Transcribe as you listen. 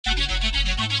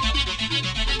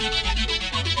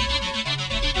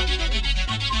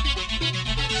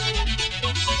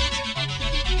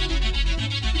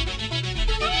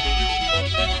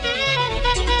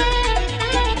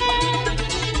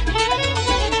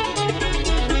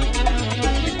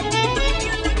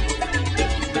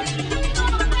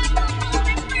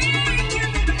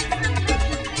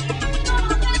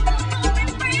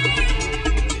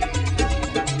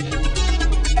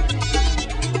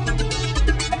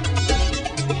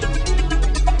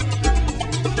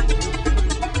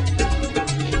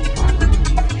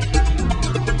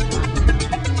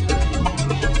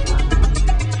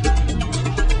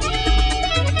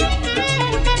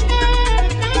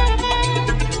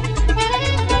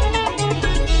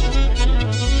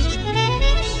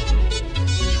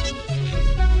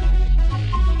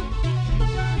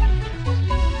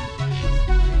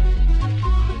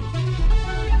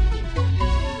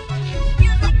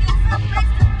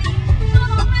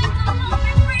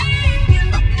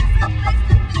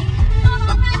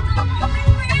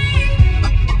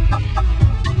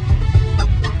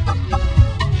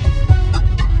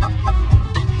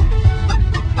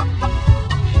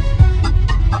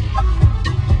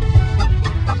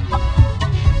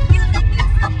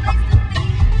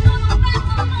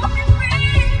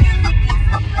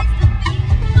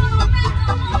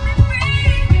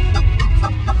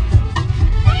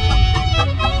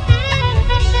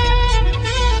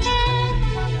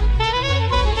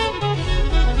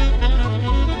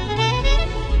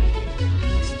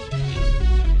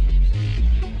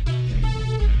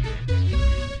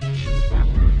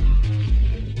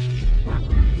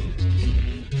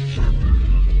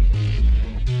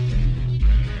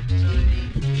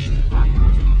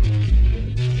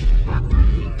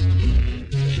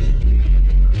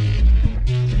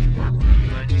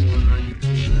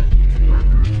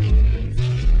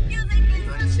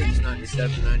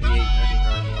97, 98, 99,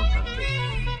 100.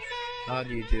 How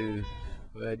do you do?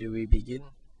 Where do we begin?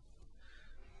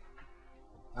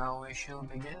 Now we shall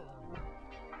begin.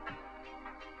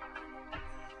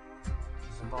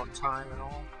 It's about time and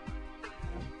all.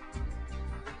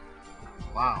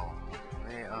 Wow,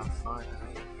 we are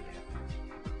finally here.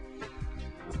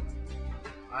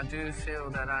 I do feel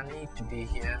that I need to be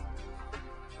here.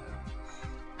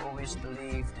 Always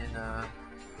believed in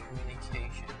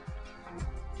communication.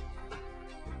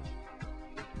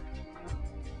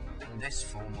 In this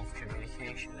form of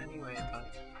communication anyway,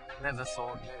 but never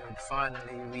thought we would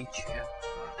finally reach here.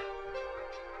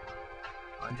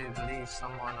 I do believe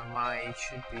someone of my age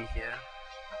should be here.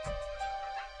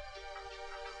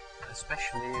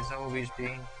 Especially, it's always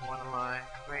been one of my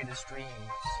greatest dreams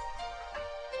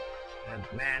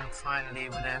that man finally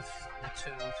would have the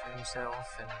tool to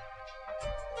himself and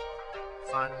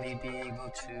finally be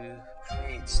able to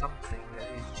create something that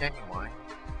is genuine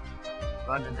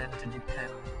rather than to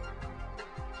depend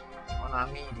on our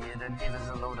media that give us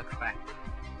a load of crap.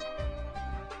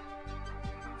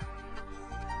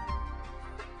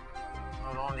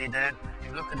 Not only that,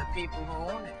 you look at the people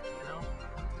who own it, you know.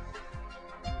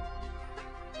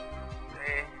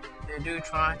 They do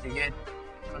try to get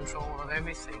control of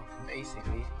everything,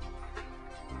 basically.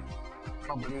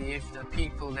 Probably if the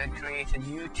people that created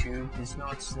YouTube is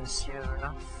not sincere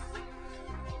enough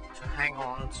to hang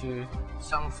on to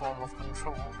some form of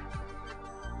control,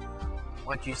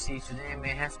 what you see today may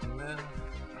have to move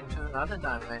into another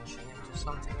dimension, into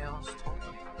something else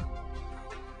totally.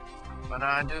 But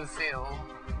I do feel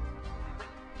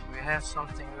we have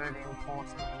something really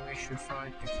important and we should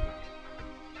fight to keep it.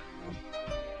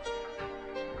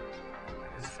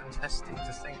 It's fantastic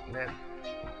to think that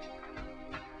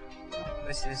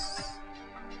this is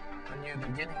a new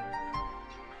beginning.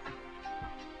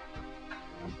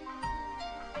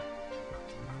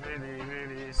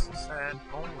 Really is a sad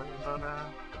moment, but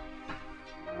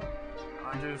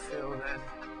I do feel that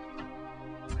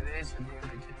it is a new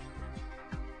beginning.